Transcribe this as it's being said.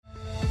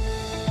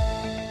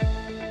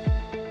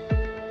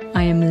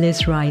I am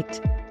Liz Wright.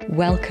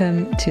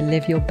 Welcome to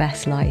Live Your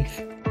Best Life.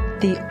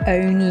 The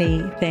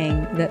only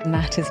thing that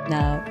matters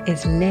now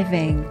is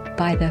living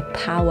by the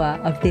power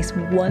of this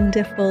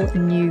wonderful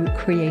new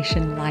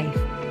creation life.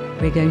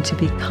 We're going to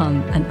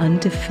become an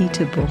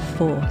undefeatable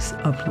force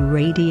of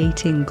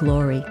radiating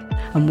glory,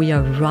 and we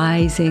are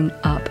rising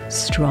up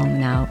strong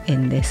now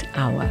in this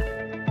hour.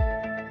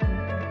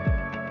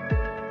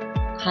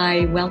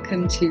 Hi,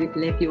 welcome to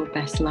Live Your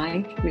Best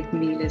Life with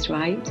me, Liz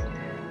Wright.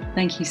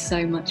 Thank you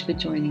so much for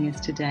joining us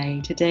today.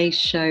 Today's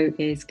show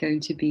is going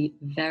to be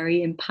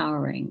very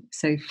empowering,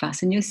 so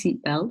fasten your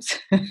seatbelts.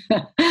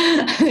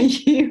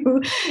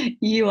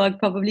 You are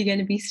probably going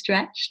to be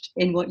stretched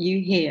in what you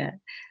hear,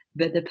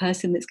 but the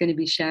person that's going to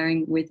be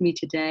sharing with me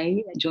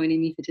today, joining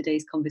me for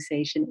today's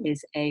conversation,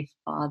 is a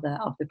father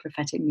of the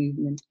prophetic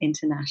movement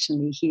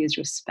internationally. He is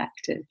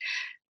respected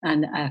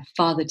and a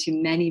father to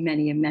many,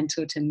 many, a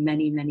mentor to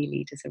many, many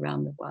leaders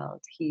around the world.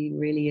 He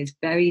really is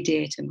very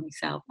dear to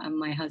myself and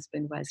my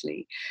husband,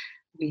 Wesley.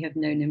 We have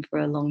known him for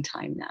a long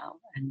time now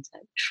and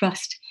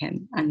trust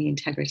him and the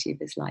integrity of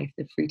his life.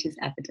 The fruit is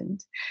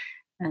evident.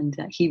 And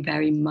he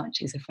very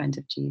much is a friend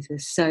of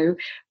Jesus. So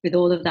with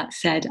all of that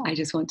said, I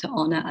just want to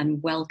honor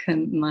and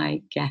welcome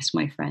my guest,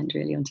 my friend,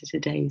 really, onto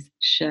today's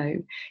show,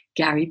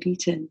 Gary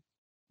Beaton.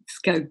 It's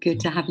so good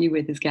to have you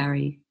with us,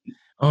 Gary.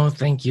 Oh,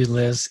 thank you,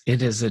 Liz.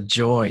 It is a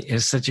joy.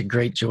 It's such a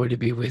great joy to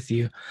be with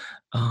you.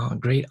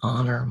 Great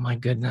honor. My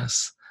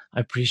goodness. I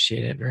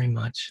appreciate it very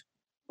much.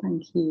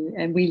 Thank you.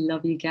 And we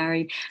love you,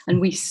 Gary.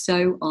 And we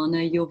so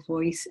honor your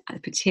voice,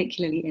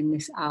 particularly in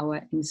this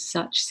hour, in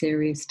such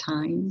serious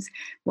times.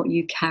 What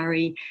you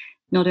carry,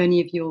 not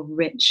only of your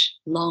rich,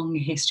 long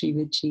history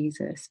with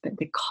Jesus, but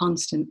the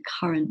constant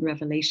current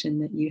revelation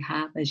that you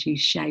have as you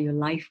share your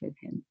life with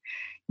him.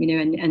 You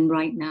know, and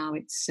right now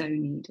it's so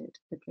needed.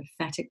 The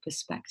prophetic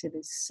perspective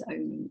is so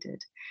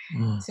needed.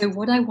 So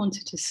what I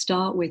wanted to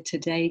start with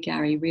today,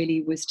 Gary,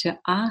 really was to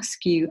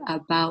ask you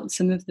about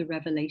some of the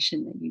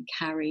revelation that you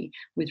carry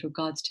with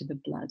regards to the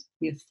blood,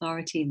 the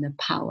authority and the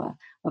power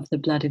of the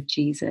blood of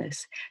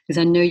Jesus. Because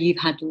I know you've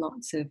had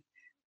lots of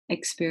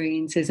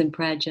experiences and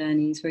prayer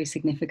journeys, very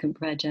significant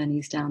prayer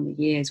journeys down the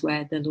years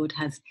where the Lord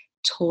has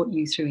taught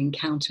you through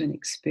encounter and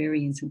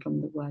experience and from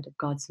the word of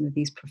God some of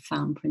these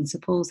profound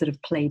principles that have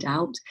played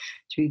out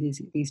through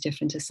these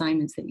different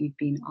assignments that you've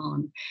been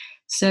on.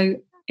 So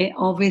it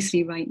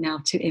obviously right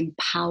now, to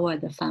empower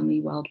the family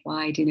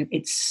worldwide, you know,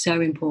 it's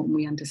so important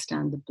we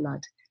understand the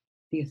blood,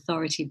 the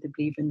authority of the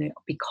believer, and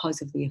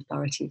because of the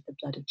authority of the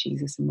blood of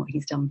Jesus and what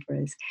he's done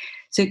for us.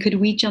 So could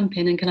we jump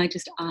in, and can I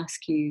just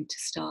ask you to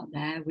start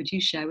there? Would you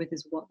share with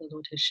us what the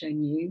Lord has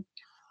shown you?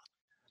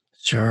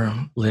 Sure,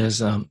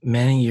 Liz.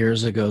 Many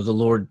years ago, the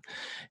Lord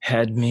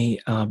had me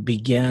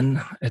begin,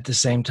 at the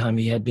same time,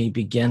 he had me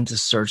begin to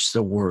search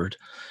the word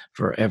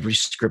for every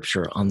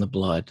scripture on the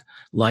blood.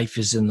 Life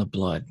is in the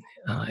blood.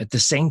 At the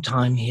same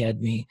time, he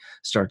had me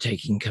start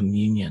taking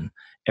communion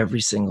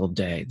every single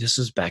day. This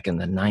was back in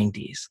the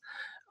 90s.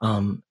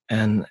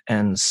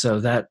 And so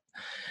that,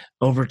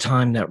 over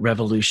time, that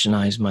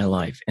revolutionized my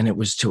life. And it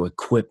was to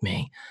equip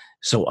me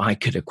so I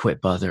could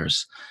equip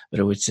others. But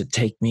it was to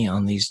take me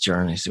on these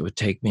journeys. It would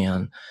take me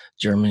on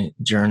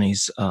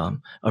journeys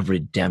of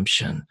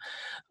redemption.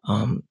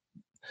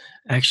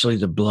 Actually,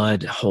 the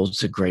blood holds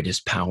the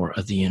greatest power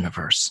of the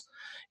universe.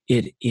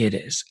 It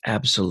is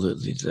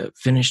absolutely the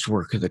finished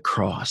work of the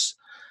cross.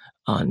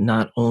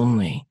 Not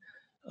only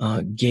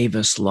gave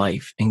us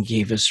life and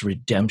gave us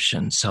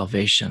redemption,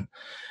 salvation,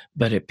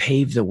 but it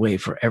paved the way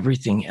for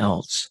everything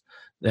else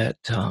that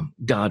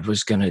God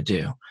was going to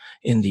do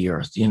in the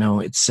earth. You know,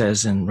 it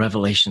says in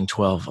Revelation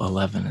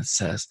 12:11, it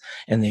says,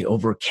 and they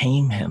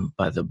overcame him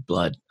by the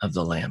blood of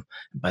the Lamb,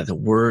 by the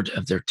word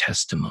of their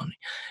testimony,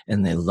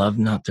 and they loved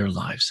not their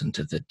lives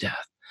unto the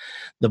death.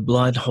 The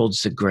blood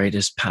holds the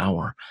greatest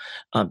power.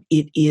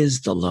 It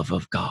is the love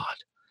of God.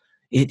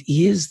 It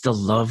is the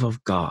love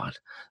of God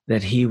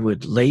that he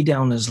would lay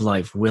down his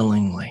life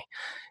willingly.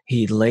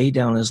 He laid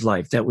down his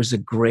life. That was the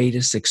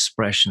greatest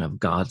expression of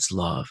God's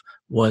love,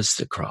 was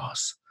the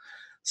cross.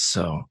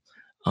 So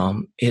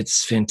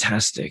it's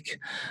fantastic.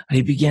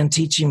 He began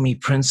teaching me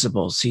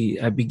principles.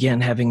 I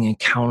began having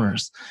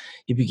encounters.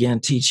 He began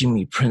teaching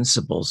me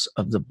principles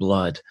of the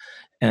blood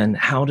and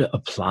how to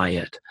apply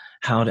it,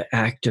 how to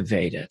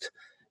activate it,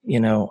 you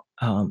know.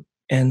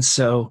 And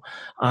so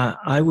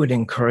I would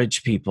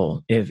encourage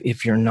people,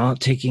 if you're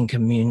not taking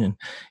communion,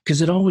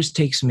 because it always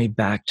takes me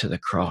back to the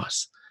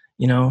cross.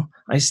 You know,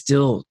 I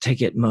still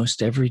take it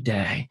most every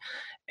day,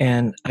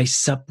 and I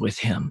sup with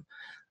him.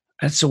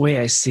 That's the way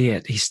I see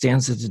it. He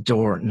stands at the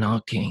door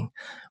knocking,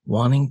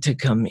 wanting to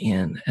come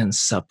in and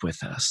sup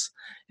with us.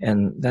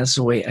 And that's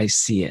the way I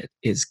see it,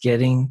 is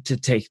getting to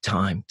take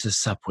time to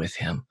sup with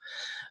him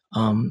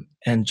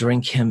and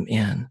drink him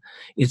in.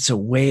 It's a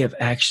way of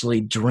actually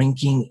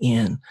drinking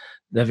in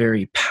the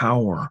very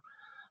power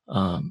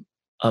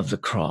of the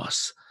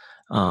cross.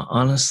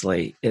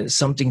 Honestly,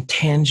 something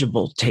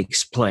tangible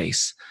takes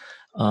place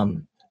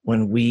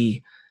when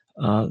we,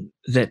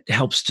 that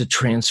helps to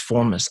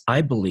transform us,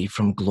 I believe,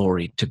 from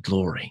glory to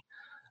glory.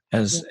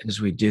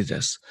 as we do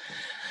this.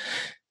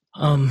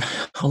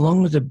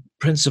 Along with the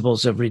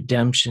principles of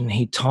redemption,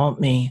 he taught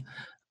me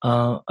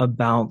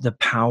about the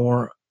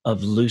power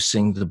of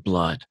loosing the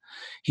blood.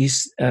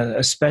 He's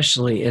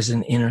especially as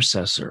an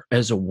intercessor,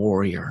 as a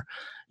warrior.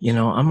 You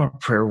know, I'm a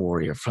prayer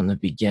warrior from the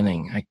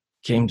beginning. I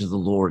came to the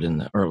Lord in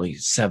the early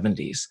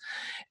 70s,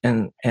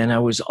 and I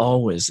was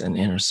always an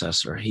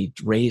intercessor. He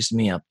raised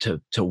me up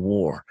to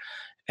war,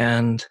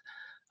 and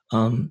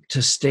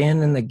to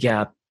stand in the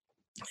gap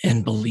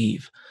and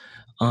believe.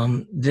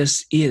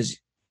 This is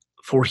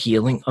for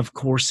healing. Of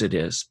course it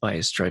is. By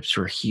his stripes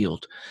we're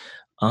healed.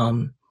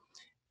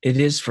 It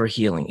is for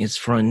healing. It's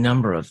for a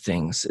number of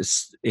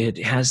things.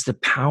 It has the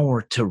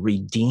power to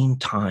redeem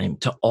time,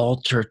 to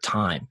alter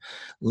time,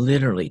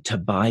 literally to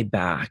buy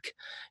back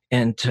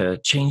and to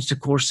change the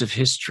course of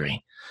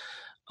history.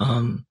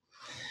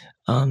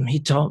 He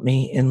taught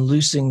me in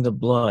loosing the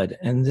blood,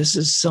 and this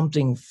is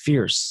something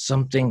fierce,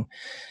 something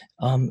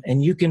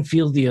and you can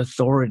feel the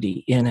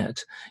authority in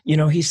it. You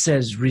know, he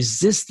says,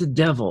 resist the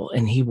devil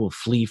and he will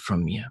flee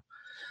from you.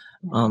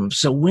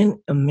 So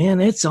when a man,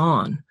 it's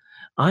on,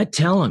 I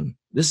tell him,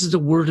 this is the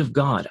word of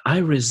God. I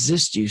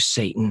resist you,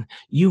 Satan.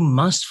 You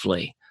must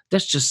flee.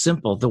 That's just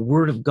simple. The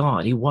word of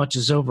God, he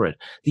watches over it.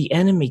 The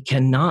enemy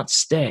cannot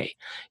stay.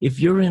 If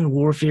you're in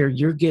warfare,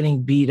 you're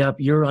getting beat up,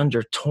 you're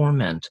under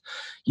torment.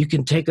 You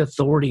can take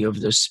authority over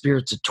the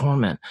spirits of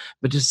torment,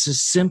 but it's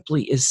as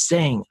simply as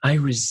saying, I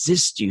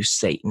resist you,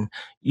 Satan.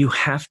 You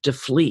have to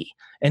flee,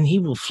 and he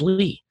will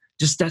flee.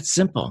 Just that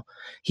simple.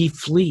 He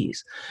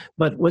flees.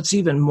 But what's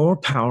even more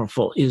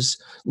powerful is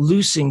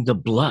loosing the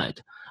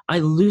blood. I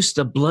loose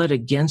the blood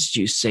against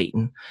you,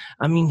 Satan.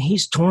 I mean,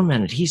 he's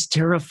tormented. He's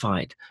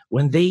terrified.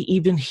 When they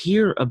even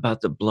hear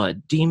about the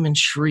blood, demons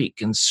shriek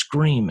and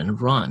scream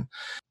and run.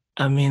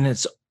 I mean,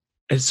 it's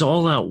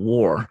all out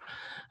war.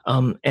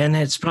 And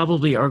it's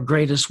probably our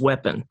greatest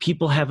weapon.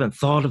 People haven't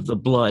thought of the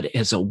blood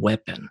as a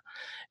weapon.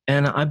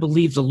 And I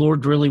believe the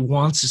Lord really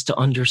wants us to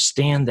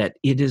understand that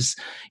it is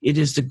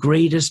the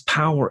greatest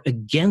power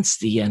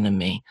against the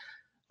enemy,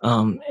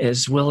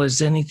 as well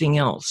as anything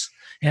else.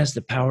 It has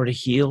the power to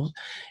heal.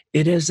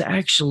 It is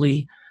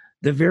actually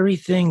the very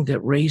thing that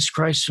raised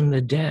Christ from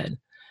the dead.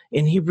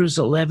 In Hebrews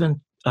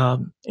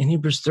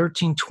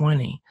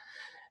 13:20,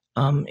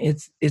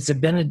 it's a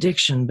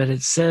benediction, but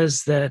it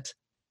says that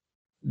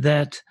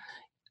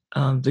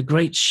the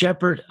great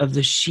shepherd of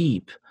the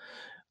sheep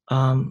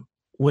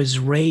was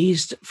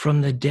raised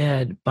from the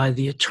dead by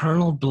the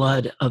eternal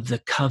blood of the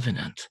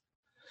covenant.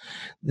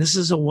 This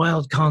is a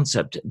wild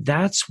concept.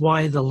 That's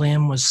why the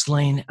Lamb was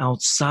slain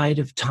outside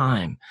of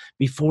time,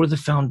 before the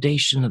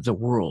foundation of the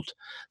world.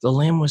 The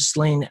Lamb was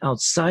slain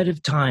outside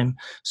of time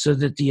so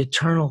that the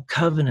eternal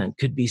covenant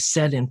could be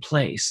set in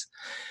place,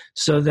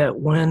 so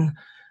that when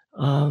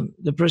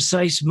the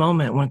precise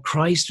moment when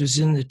Christ was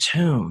in the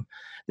tomb,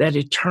 that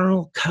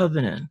eternal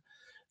covenant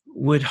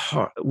would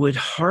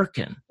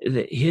hearken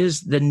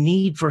the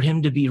need for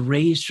him to be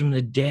raised from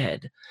the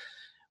dead.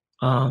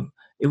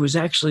 It was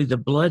actually the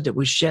blood that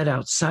was shed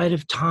outside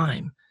of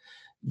time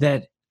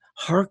that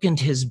hearkened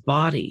his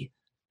body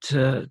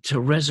to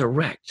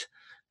resurrect.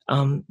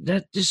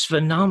 That is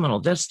phenomenal.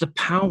 That's the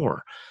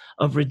power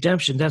of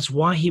redemption. That's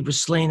why he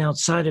was slain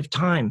outside of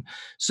time,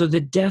 so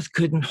that death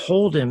couldn't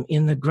hold him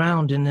in the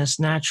ground in this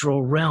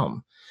natural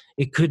realm.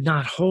 It could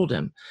not hold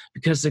him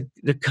because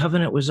the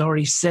covenant was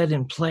already set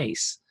in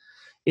place.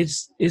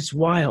 It's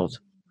wild.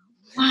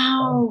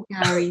 Wow,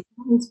 Gary,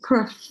 that is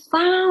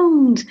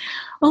profound.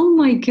 Oh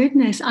my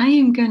goodness, I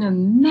am going to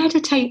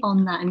meditate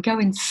on that and go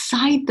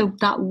inside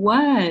that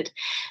word.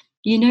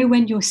 You know,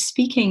 when you're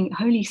speaking,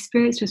 Holy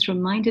Spirit just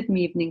reminded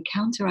me of an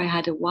encounter I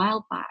had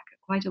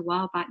quite a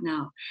while back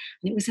now.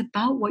 And it was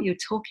about what you're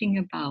talking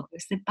about.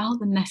 It was about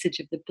the message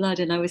of the blood.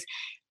 And I was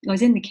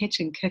in the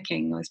kitchen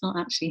cooking. I was not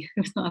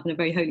having a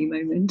very holy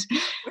moment.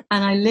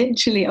 And I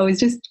was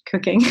just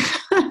cooking.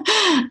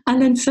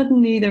 And then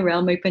suddenly the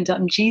realm opened up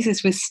and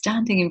Jesus was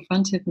standing in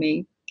front of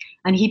me.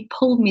 And he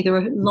pulled me. There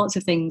were lots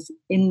of things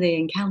in the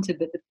encounter,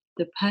 but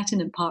the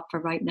pertinent part for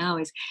right now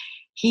is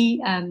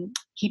he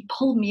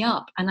pulled me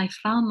up, and I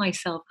found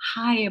myself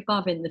high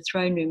above in the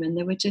throne room, and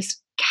there were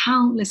just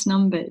countless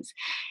numbers,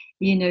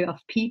 you know, of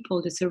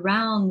people just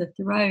around the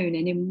throne,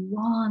 and in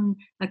one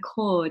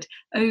accord,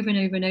 over and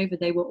over and over,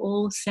 they were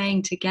all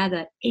saying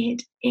together,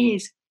 "It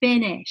is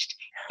finished.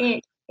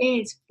 It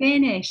is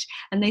finished."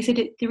 And they said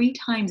it 3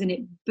 times, and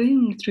it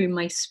boomed through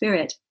my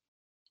spirit.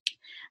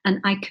 And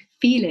I could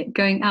feel it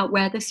going out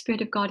where the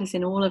Spirit of God is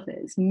in all of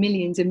us,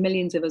 millions and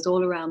millions of us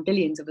all around,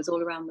 billions of us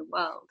all around the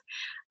world.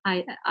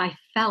 I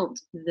felt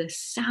the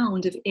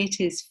sound of "it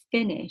is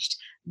finished"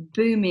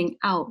 booming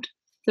out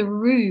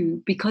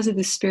through, because of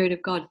the Spirit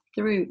of God,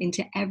 through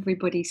into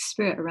everybody's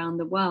spirit around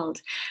the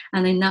world.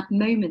 And in that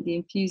moment, the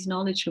infused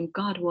knowledge from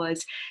God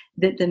was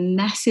that the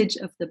message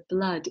of the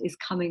blood is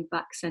coming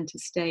back center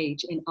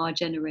stage in our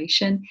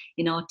generation,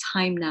 in our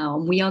time now.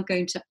 And we are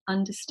going to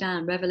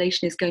understand,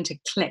 revelation is going to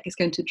click, it's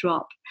going to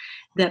drop,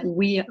 that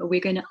we're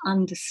going to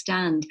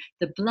understand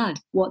the blood,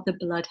 what the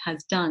blood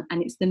has done.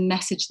 And it's the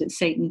message that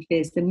Satan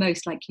fears the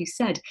most, like you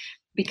said.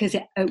 because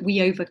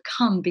we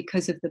overcome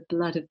because of the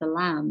blood of the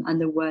Lamb and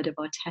the word of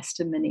our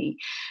testimony.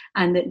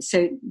 And that,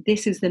 so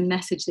this is the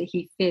message that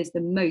he fears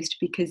the most,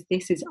 because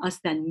this is us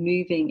then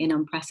moving in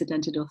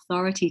unprecedented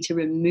authority to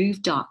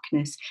remove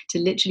darkness, to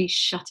literally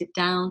shut it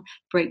down,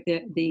 break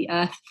the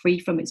earth free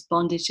from its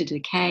bondage to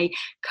decay,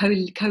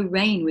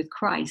 co-reign with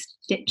Christ,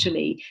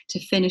 literally, to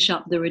finish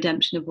up the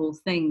redemption of all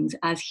things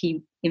as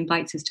he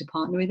invites us to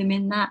partner with him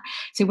in that.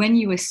 So when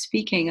you were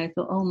speaking, I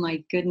thought, oh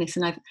my goodness,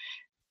 and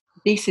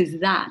this is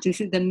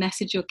the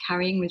message you're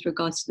carrying with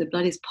regards to the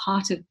blood, is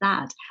part of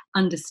that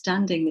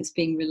understanding that's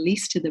being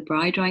released to the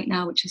bride right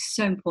now, which is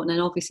so important.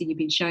 And obviously you've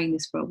been showing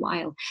this for a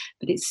while,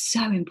 but it's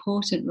so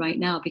important right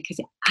now because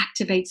it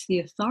activates the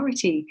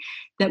authority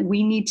that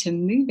we need to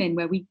move in,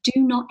 where we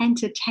do not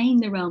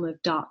entertain the realm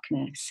of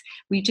darkness.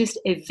 We just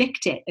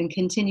evict it and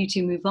continue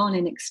to move on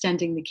in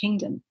extending the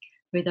kingdom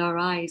with our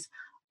eyes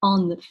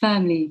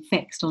firmly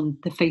fixed on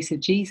the face of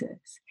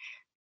Jesus.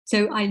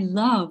 So I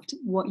loved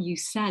what you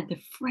said,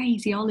 the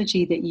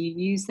phraseology that you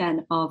use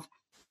then of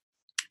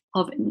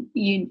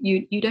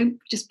you don't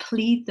just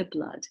plead the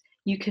blood,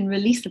 you can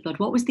release the blood.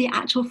 What was the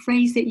actual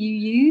phrase that you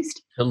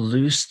used? To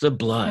loose the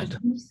blood. To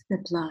loose the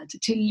blood.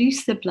 To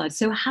loose the blood.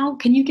 So how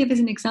can you give us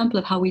an example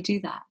of how we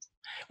do that?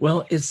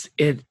 Well,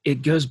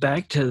 it goes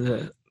back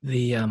to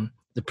the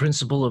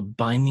principle of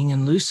binding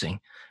and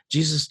loosing.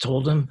 Jesus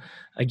told him,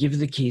 "I give you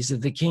the keys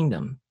of the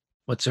kingdom.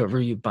 Whatsoever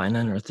you bind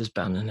on earth is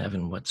bound in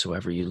heaven.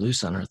 Whatsoever you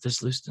loose on earth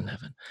is loosed in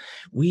heaven."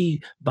 We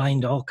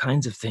bind all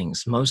kinds of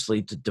things, mostly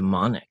the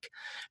demonic.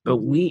 But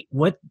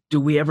what do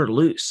we ever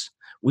loose?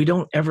 We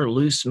don't ever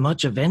loose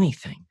much of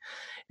anything.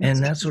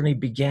 And that's when he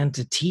began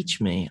to teach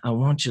me, I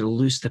want you to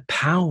loose the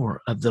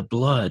power of the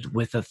blood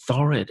with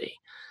authority.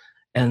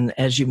 And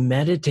as you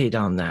meditate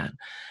on that,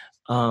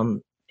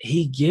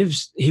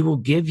 he will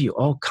give you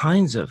all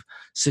kinds of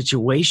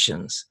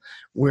situations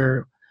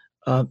where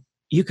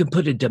you can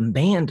put a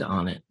demand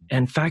on it.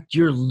 In fact,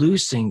 you're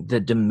loosing the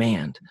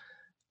demand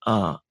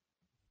on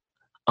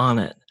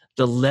it.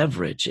 The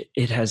leverage,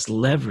 it has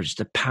leverage,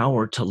 the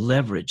power to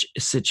leverage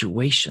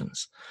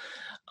situations.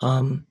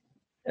 And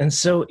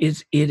so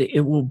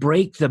it will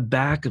break the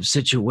back of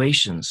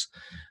situations.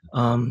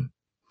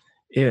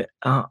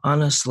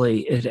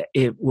 Honestly,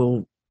 it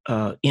will,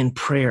 in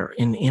prayer,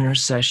 in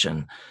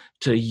intercession,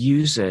 to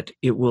use it,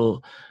 it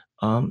will,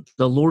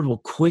 the Lord will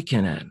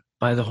quicken it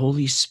by the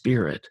Holy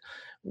Spirit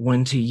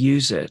when to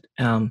use it.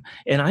 And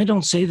I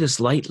don't say this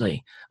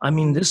lightly. I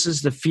mean, this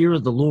is the fear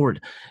of the Lord.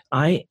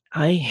 I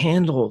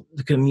handle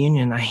the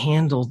communion, I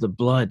handle the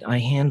blood, I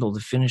handle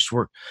the finished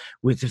work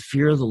with the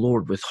fear of the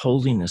Lord, with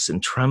holiness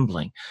and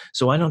trembling.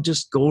 So I don't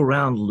just go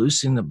around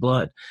loosing the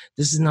blood.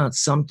 This is not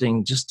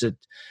something just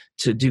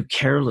to do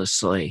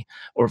carelessly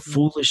or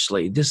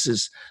foolishly. This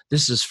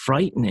is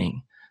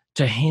frightening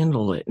to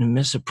handle it and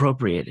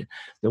misappropriate it.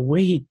 The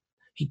way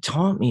he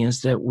taught me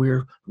is that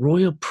we're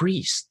royal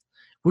priests.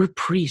 We're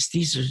priests.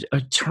 These are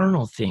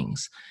eternal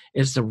things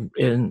as a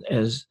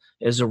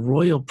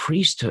royal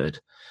priesthood.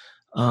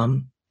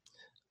 That's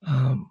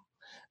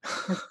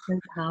so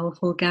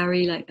powerful,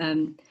 Gary. Like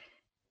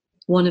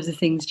one of the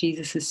things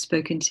Jesus has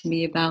spoken to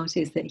me about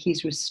is that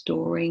he's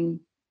restoring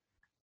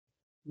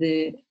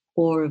the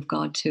awe of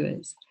God to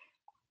us.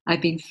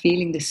 I've been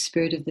feeling the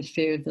spirit of the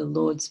fear of the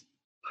Lord's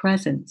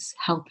presence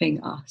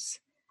helping us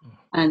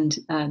and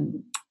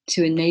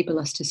to enable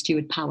us to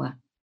steward power,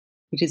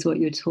 which is what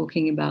you're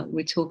talking about.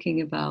 We're talking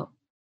about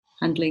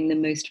handling the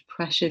most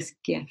precious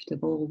gift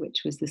of all,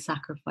 which was the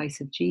sacrifice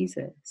of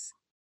Jesus,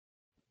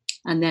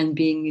 and then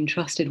being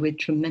entrusted with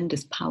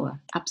tremendous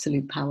power,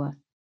 absolute power,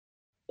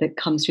 that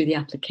comes through the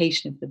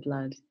application of the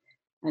blood.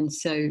 And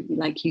so,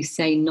 like you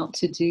say, not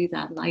to do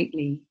that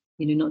lightly,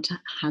 not to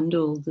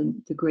handle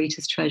the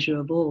greatest treasure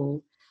of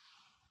all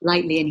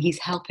lightly. And he's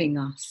helping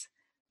us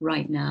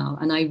right now.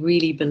 And I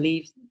really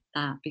believe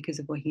that because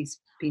of what he's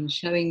been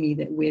showing me,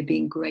 that we're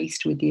being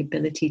graced with the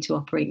ability to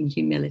operate in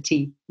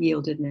humility,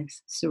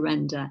 yieldedness,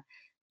 surrender,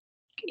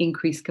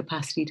 increased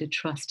capacity to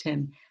trust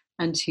him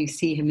and to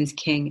see him as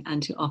king,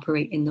 and to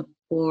operate in the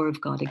awe of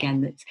God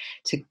again, that's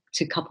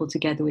to couple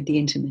together with the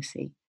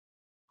intimacy,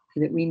 so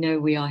that we know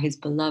we are his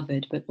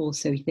beloved, but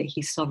also that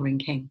he's sovereign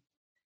king.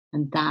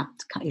 And that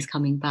is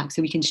coming back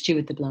so we can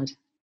steward the blood.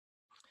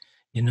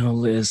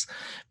 Liz,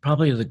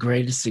 probably the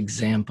greatest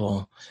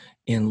example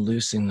in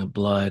loosing the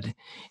blood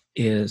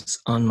is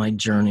on my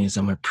journeys,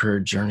 on my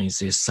prayer journeys,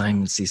 the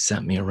assignments he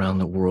sent me around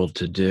the world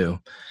to do.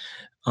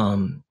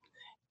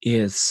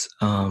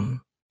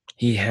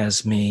 He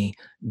has me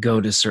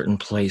go to certain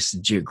places,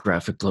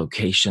 geographic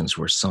locations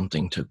where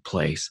something took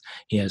place.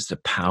 He has the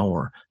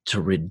power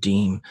to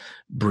redeem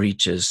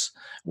breaches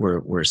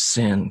where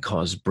sin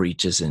caused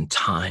breaches in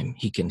time.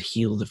 He can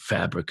heal the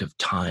fabric of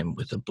time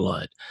with the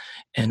blood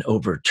and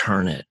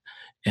overturn it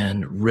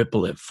and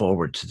ripple it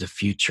forward to the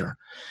future.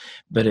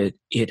 But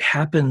it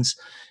happens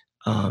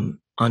on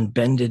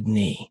bended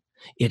knee.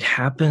 It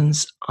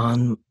happens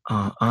on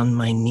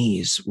my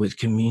knees with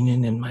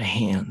communion in my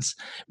hands,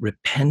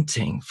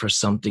 repenting for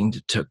something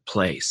that took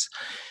place.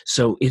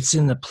 So it's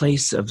in the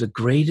place of the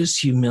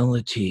greatest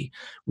humility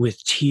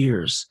with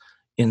tears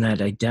in that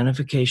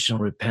identificational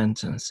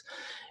repentance,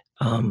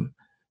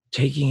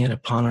 taking it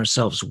upon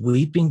ourselves,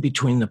 weeping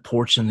between the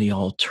porch and the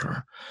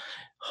altar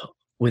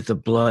with the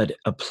blood,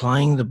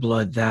 applying the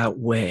blood that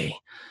way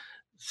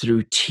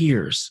through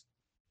tears.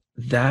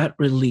 That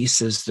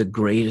releases the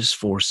greatest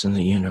force in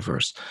the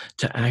universe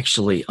to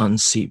actually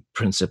unseat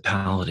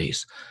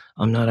principalities.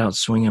 I'm not out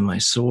swinging my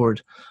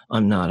sword.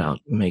 I'm not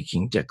out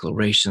making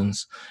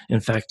declarations.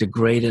 In fact, the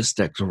greatest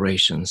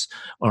declarations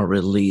are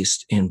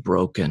released in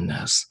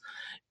brokenness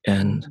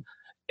and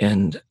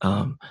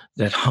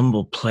that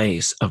humble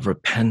place of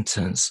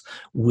repentance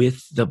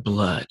with the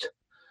blood.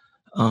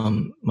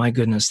 My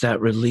goodness, that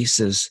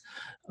releases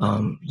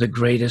the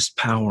greatest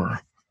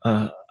power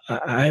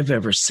I've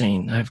ever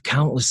seen. I have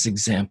countless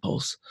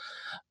examples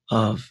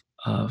of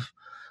the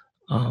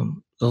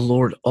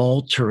Lord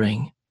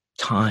altering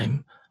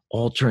time,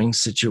 altering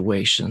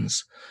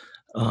situations,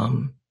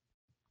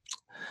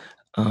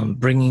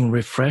 bringing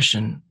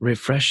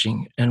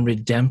refreshing and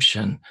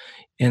redemption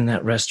in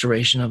that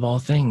restoration of all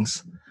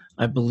things.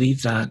 I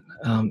believe that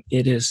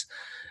it is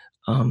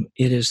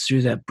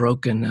through that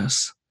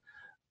brokenness,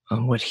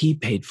 what he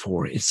paid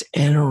for. It's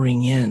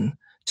entering in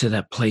to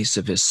that place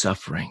of his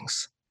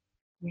sufferings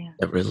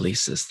that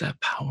releases that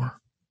power.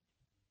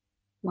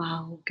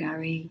 Wow,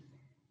 Gary,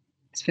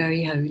 it's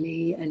very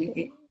holy,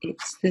 and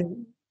it's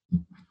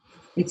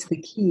the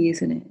key,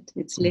 isn't it?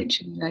 It's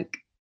literally like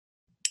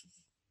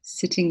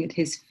sitting at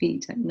his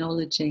feet,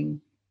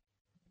 acknowledging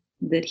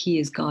that he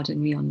is God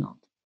and we are not.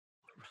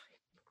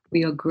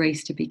 We are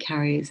graced to be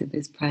carriers of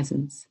his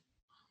presence,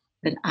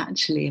 but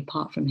actually,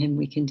 apart from him,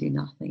 we can do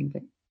nothing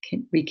but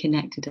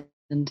reconnected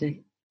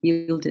and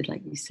yielded,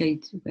 like you say,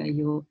 to where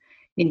you're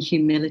in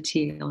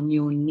humility on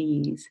your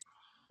knees,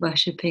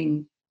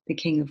 worshipping the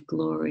King of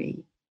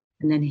Glory,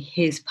 and then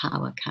his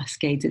power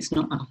cascades. It's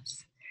not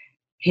us.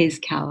 His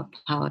power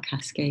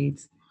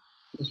cascades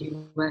as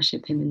you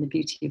worship him in the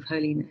beauty of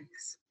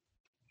holiness.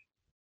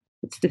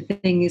 It's the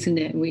thing, isn't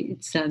it?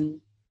 It's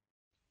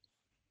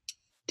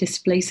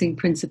displacing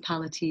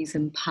principalities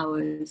and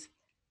powers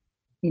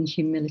in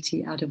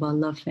humility out of our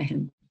love for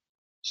him.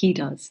 He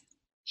does,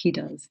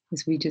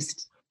 as we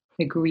just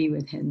agree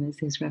with him as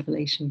his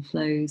revelation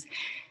flows.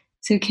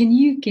 So can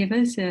you give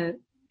us a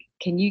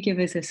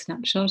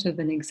snapshot of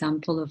an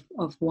example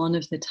of one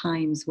of the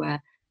times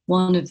where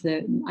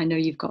I know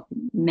you've got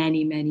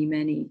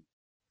many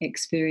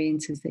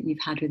experiences that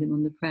you've had with him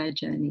on the prayer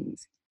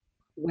journeys,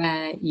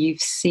 where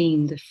you've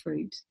seen the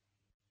fruit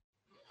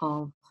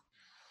of,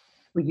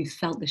 where you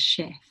felt the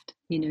shift,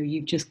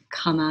 you've just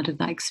come out of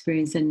that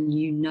experience and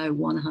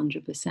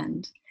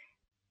 100%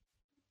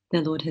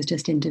 the Lord has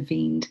just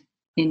intervened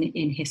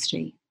in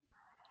history.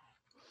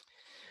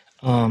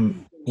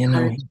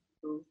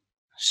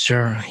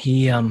 Sure.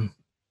 He, in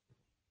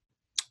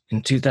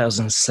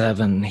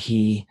 2007,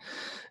 he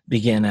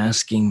began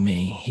asking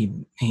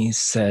me, he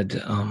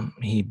said,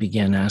 he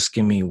began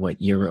asking me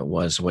what year it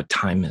was, what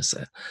time is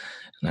it?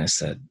 And I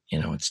said,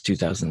 it's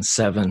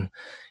 2007.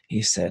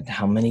 He said,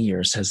 how many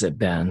years has it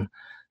been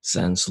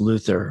since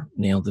Luther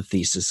nailed the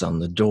thesis on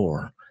the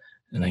door?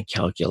 And I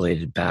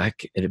calculated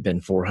back, it had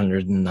been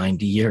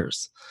 490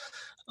 years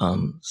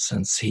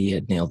since he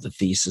had nailed the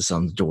thesis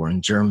on the door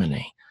in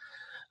Germany.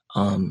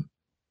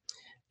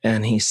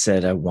 And he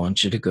said, I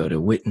want you to go to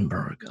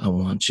Wittenberg. I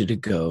want you to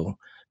go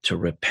to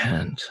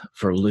repent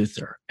for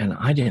Luther. And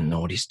I didn't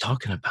know what he's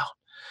talking about.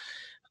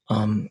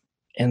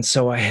 And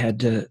so I had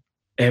to,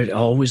 it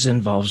always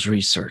involves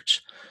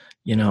research.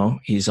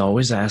 He's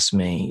always asked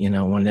me,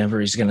 whenever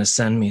he's going to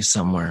send me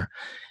somewhere,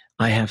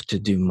 I have to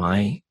do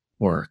my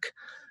work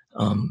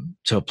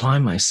to apply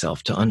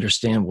myself, to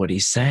understand what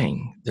he's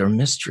saying. They're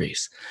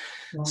mysteries.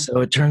 Yeah.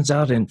 So it turns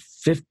out in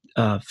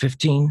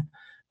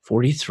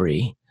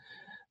 1543,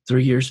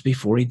 3 years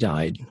before he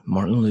died,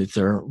 Martin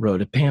Luther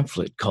wrote a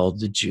pamphlet called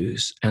The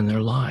Jews and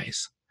Their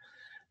Lies.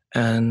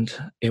 And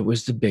it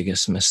was the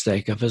biggest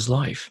mistake of his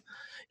life.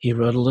 He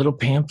wrote a little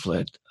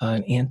pamphlet,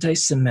 an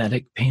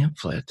anti-Semitic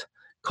pamphlet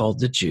called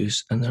The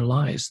Jews and Their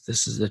Lies.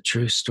 This is the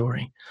true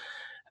story.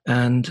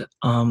 And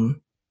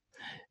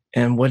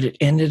what it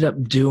ended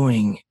up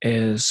doing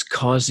is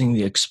causing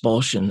the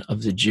expulsion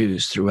of the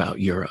Jews throughout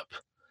Europe.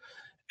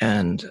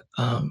 And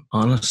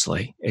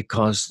honestly, it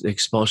caused the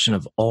expulsion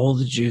of all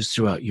the Jews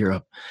throughout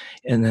Europe.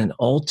 And then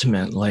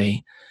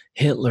ultimately,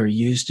 Hitler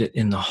used it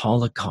in the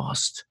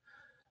Holocaust.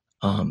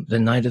 The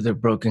Night of the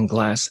Broken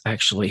Glass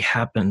actually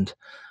happened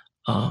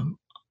on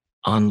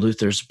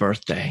Luther's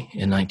birthday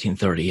in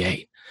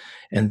 1938.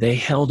 And they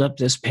held up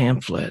this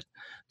pamphlet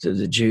to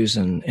the Jews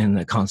in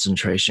the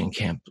concentration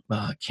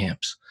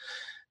camps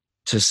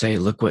to say,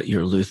 look what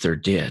your Luther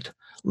did.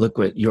 Look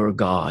what your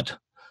God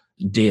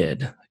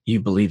did. You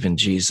believe in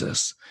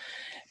Jesus.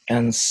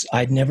 And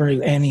I'd never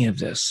knew any of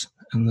this.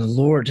 And the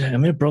Lord,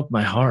 it broke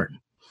my heart.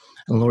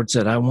 And the Lord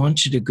said, I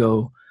want you to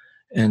go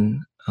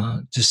and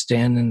to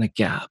stand in the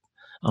gap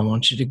I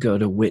want you to go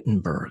to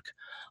Wittenberg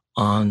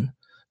on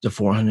the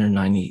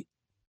 490th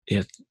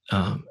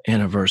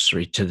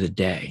anniversary to the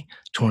day,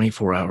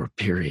 24-hour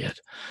period.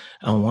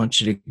 I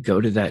want you to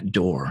go to that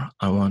door.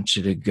 I want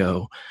you to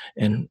go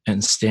and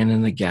stand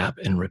in the gap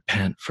and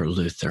repent for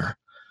Luther,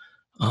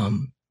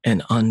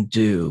 and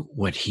undo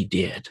what he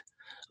did.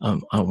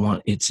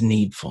 It's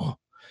needful.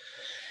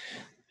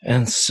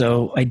 And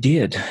so I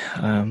did.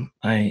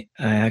 I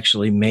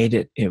actually made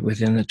it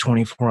within the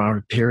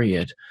 24-hour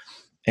period.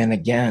 And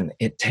again,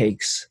 it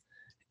takes,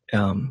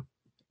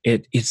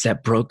 it's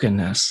that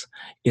brokenness.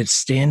 It's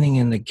standing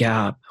in the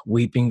gap,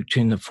 weeping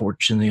between the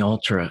porch and the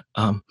altar,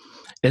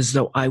 as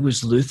though I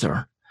was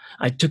Luther.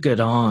 I took it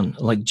on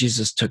like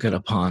Jesus took it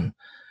upon.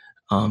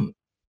 And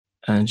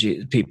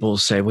people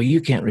say, well,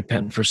 you can't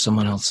repent for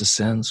someone else's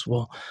sins.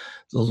 Well,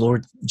 the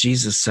Lord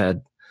Jesus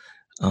said,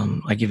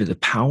 I give you the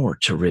power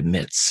to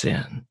remit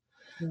sin.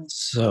 Yeah.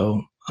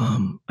 So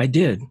I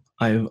did.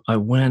 I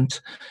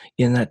went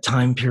in that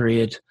time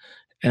period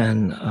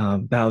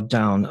and bowed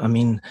down. I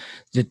mean,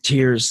 the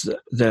tears,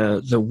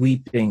 the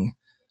weeping,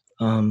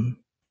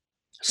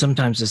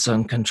 sometimes it's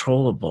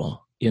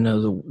uncontrollable,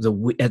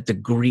 at the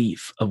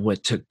grief of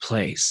what took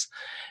place,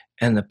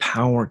 and the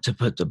power to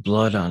put the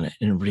blood on it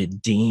and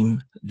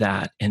redeem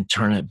that and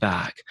turn it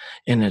back.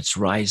 And it's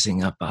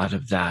rising up out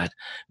of that,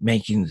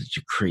 making the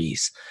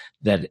decrees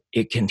that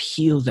it can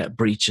heal that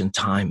breach in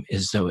time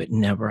as though it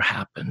never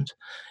happened.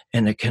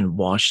 And it can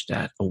wash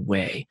that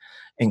away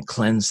and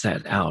cleanse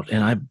that out.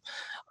 And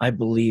I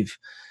believe,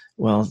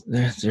 well,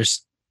 it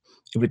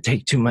would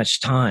take too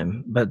much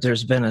time, but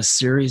there's been a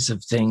series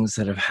of things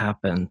that have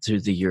happened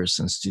through the years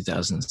since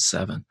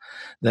 2007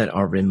 that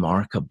are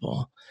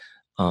remarkable.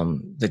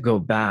 That go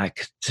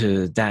back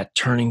to that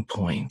turning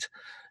point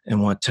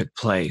and what took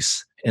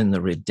place in the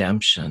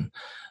redemption.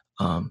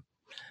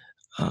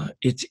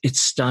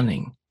 It's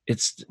stunning.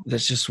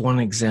 That's just one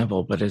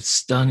example, but it's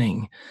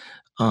stunning.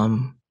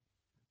 And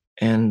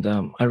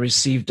I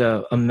received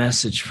a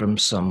message from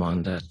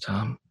someone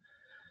that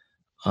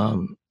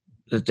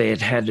they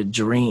had a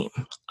dream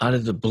out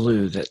of the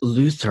blue that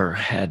Luther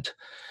had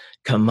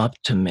come up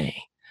to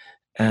me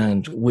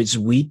and was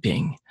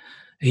weeping.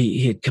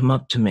 He had come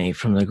up to me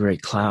from the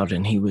great cloud,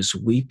 and he was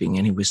weeping,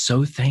 and he was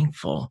so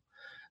thankful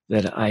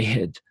that I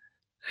had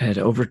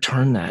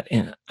overturned that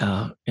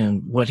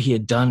and what he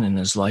had done in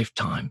his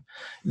lifetime.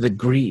 The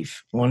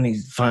grief, when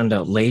he found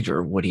out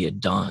later what he had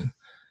done,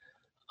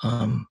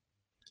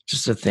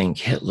 just to think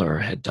Hitler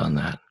had done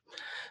that.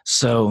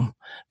 So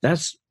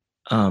that's,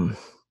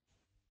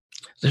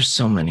 there's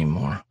so many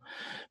more,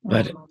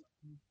 but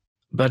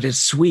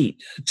it's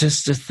sweet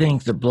just to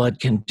think the blood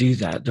can do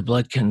that. The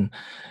blood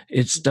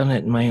it's done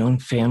it in my own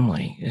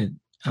family.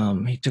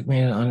 He took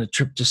me on a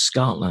trip to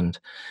Scotland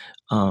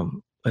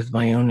with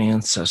my own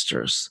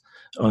ancestors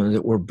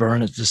that were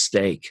burned at the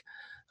stake.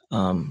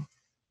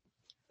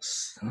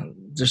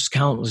 There's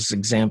countless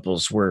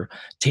examples where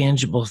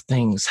tangible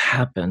things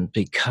happen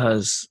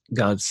because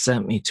God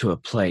sent me to a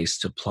place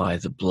to apply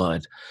the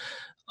blood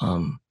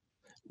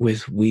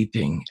with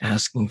weeping,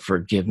 asking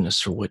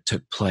forgiveness for what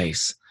took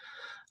place.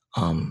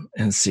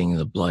 And seeing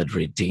the blood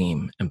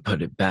redeem and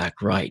put it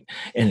back right,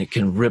 and it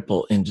can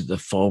ripple into the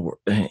forward,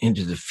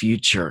 into the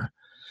future.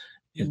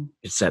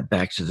 It's that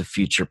back to the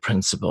future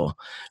principle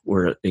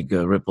where it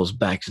ripples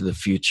back to the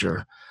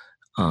future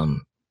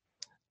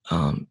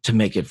to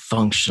make it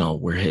functional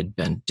where it had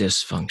been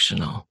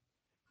dysfunctional.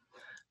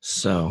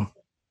 So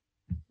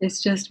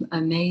it's just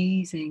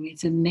amazing.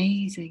 It's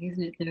amazing,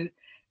 isn't it?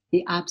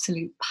 The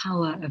absolute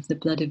power of the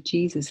blood of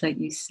Jesus, like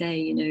you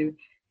say,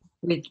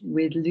 with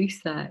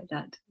Luther,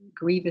 that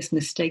grievous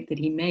mistake that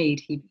he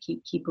made,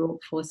 he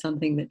brought forth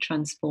something that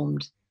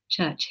transformed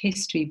church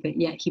history, but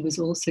yet he was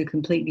also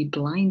completely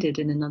blinded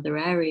in another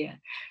area.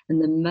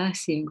 And the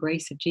mercy and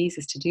grace of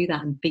Jesus to do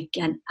that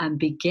and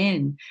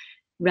begin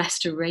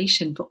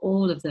restoration for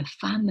all of the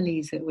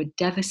families that were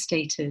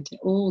devastated,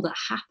 all that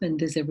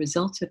happened as a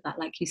result of that,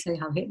 like you say,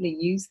 how Hitler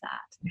used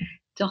that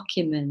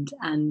document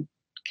and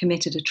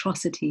committed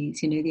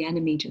atrocities. The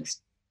enemy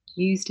just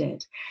used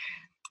it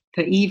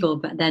for evil,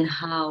 but then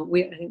how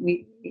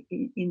we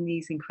in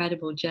these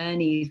incredible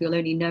journeys, we'll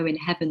only know in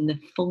heaven the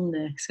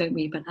fullness, won't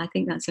we? But I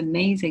think that's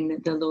amazing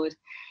that the Lord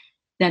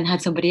then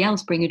had somebody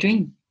else bring a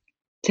dream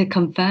to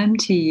confirm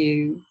to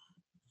you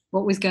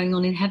what was going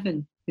on in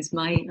heaven, is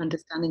my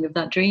understanding of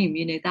that dream.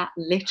 That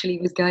literally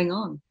was going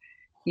on,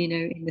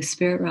 in the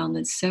spirit realm.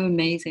 That's so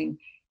amazing.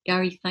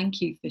 Gary, thank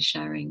you for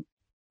sharing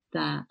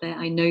that.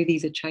 I know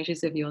these are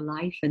treasures of your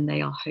life and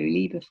they are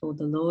holy before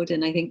the Lord.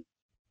 And I think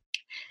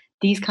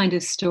these kind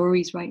of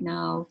stories right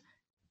now,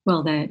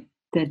 well, they're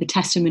the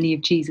testimony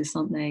of Jesus,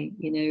 aren't they?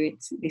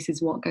 This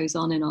is what goes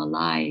on in our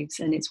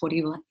lives, and it's what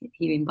he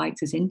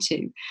invites us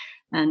into.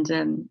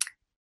 And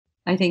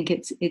I think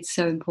it's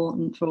so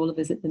important for all of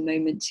us at the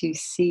moment to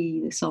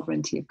see the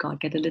sovereignty of God,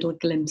 get a little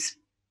glimpse,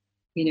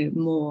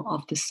 more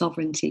of the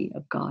sovereignty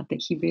of God,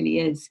 that he really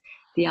is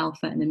the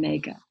Alpha and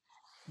Omega,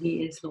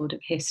 He is Lord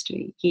of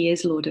history. He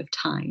is Lord of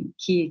time.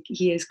 He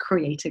is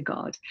creator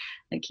God.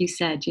 Like you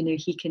said,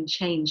 he can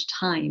change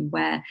time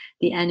where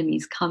the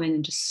enemies come in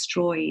and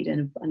destroyed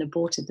and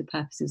aborted the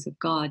purposes of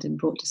God and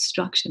brought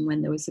destruction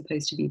when there was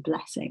supposed to be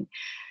blessing.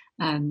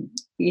 And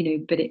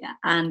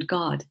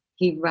God,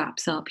 he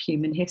wraps up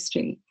human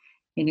history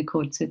in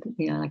accordance with,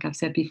 like I've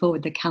said before,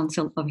 with the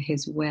counsel of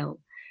his will.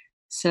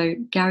 So,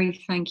 Gary,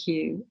 thank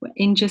you.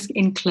 In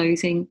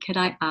closing, could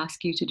I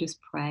ask you to just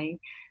pray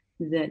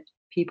that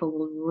people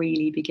will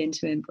really begin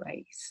to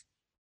embrace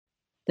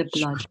the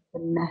Sure. blood, the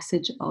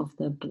message of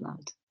the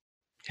blood?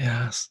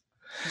 Yes.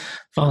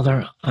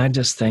 Father, I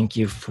just thank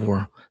you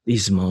for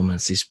these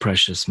moments, these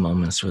precious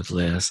moments with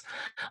Liz.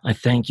 I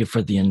thank you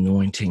for the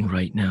anointing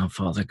right now,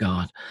 Father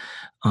God.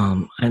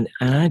 And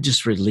I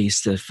just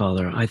release that,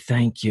 Father. I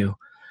thank you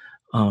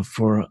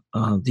for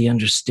the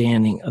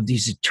understanding of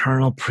these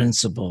eternal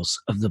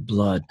principles of the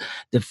blood,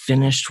 the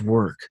finished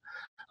work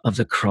of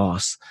the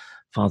cross.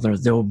 Father,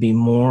 there will be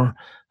more.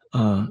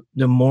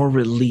 The more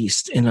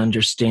released in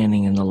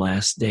understanding in the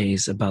last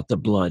days about the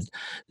blood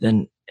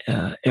than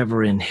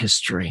ever in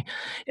history.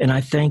 And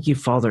I thank you,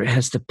 Father, it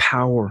has the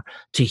power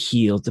to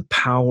heal, the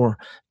power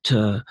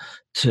to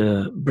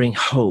bring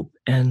hope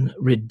and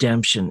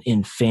redemption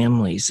in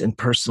families and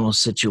personal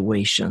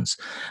situations.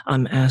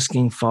 I'm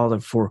asking, Father,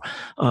 for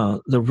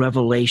the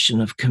revelation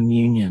of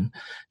communion,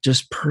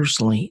 just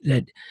personally,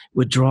 that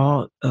would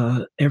draw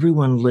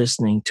everyone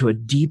listening to a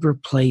deeper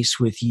place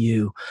with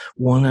you,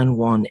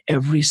 one-on-one,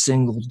 every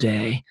single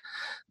day,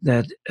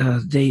 that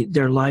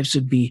their lives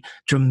would be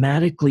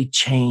dramatically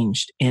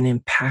changed and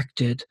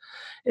impacted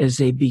as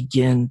they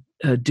begin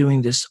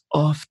doing this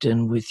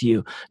often with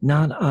you,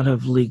 not out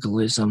of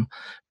legalism,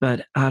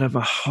 but out of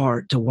a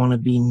heart to want to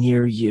be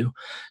near you,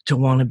 to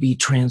want to be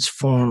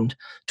transformed,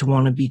 to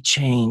want to be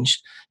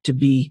changed, to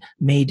be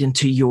made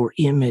into your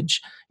image.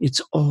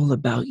 It's all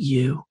about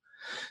you.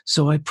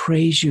 So I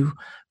praise you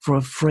for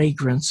a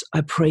fragrance.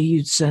 I pray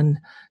you'd send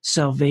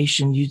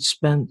salvation. You'd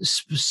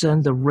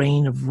send the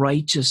rain of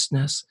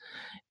righteousness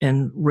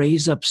and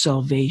raise up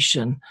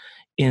salvation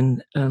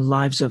in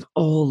lives of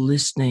all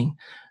listening.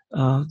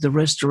 The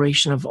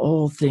restoration of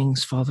all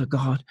things, Father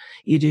God.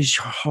 It is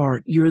your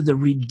heart. You're the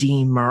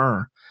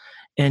Redeemer,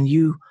 and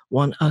you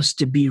want us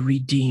to be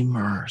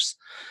redeemers.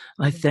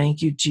 I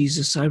thank you,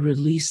 Jesus. I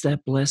release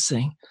that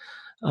blessing,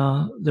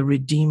 the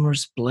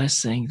Redeemer's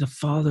blessing, the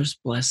Father's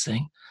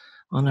blessing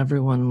on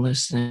everyone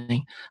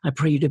listening. I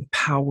pray you'd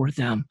empower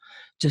them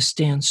to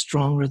stand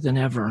stronger than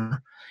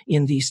ever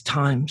in these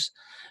times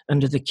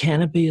under the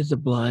canopy of the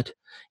blood,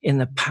 in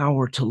the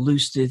power to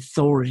loose the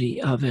authority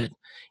of it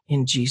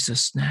in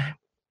Jesus' name.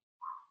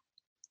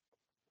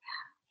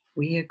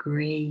 We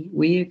agree.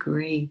 We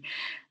agree.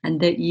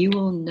 And that you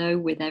will know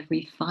with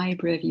every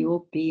fiber of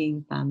your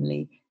being,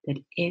 family,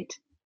 that it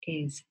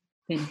is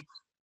finished.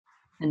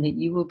 And that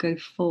you will go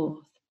forth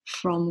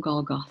from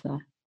Golgotha,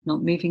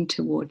 not moving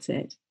towards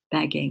it,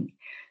 begging,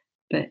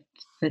 but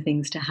for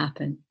things to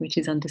happen, which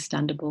is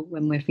understandable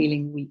when we're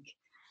feeling weak.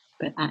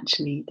 But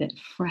actually, that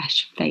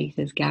fresh faith,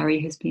 as Gary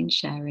has been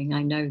sharing,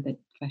 I know that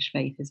fresh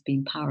faith has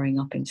been powering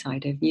up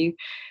inside of you.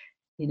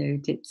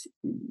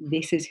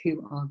 This is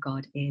who our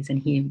God is,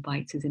 and he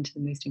invites us into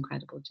the most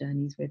incredible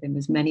journeys with him.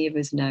 As many of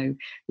us know,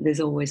 there's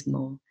always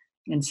more.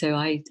 And so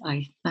I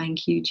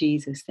thank you,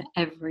 Jesus, that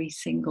every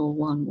single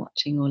one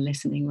watching or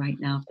listening right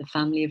now, the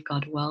family of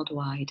God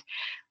worldwide,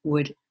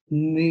 would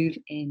move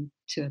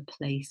into a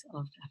place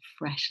of a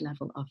fresh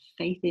level of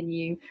faith in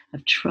you,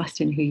 of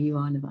trust in who you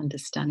are, and of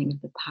understanding of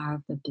the power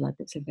of the blood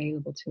that's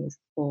available to us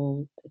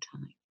all the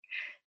time.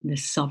 The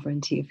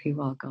sovereignty of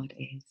who our God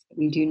is.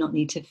 We do not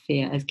need to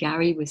fear. As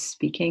Gary was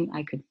speaking,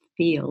 I could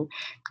feel,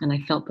 and I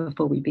felt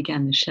before we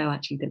began the show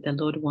actually, that the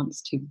Lord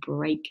wants to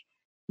break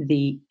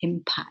the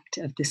impact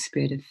of the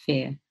spirit of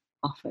fear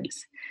off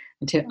us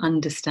and to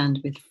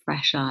understand with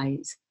fresh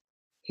eyes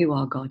who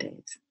our God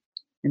is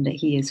and that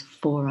he is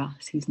for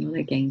us. He's not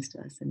against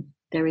us. And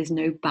there is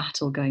no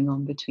battle going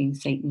on between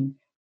Satan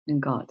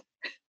and God.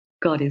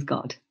 God is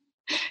God.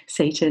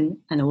 Satan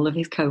and all of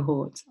his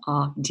cohorts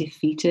are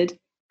defeated,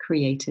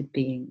 created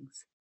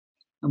beings.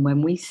 And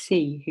when we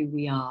see who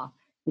we are,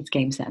 it's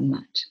game, set, and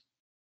match.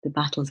 The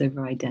battle's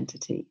over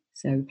identity.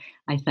 So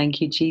I thank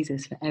you,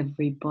 Jesus, for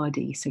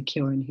everybody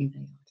secure in who they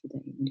are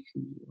today and who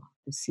you are,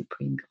 the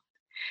supreme God.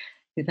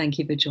 So thank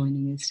you for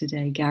joining us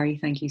today. Gary,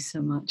 thank you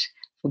so much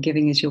for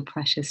giving us your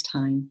precious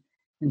time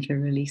and for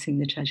releasing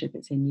the treasure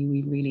that's in you.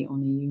 We really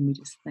honor you, and we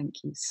just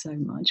thank you so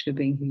much for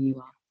being who you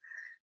are.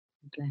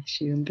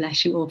 Bless you, and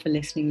bless you all for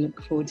listening.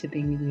 Look forward to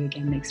being with you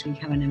again next week.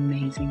 Have an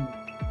amazing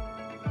week.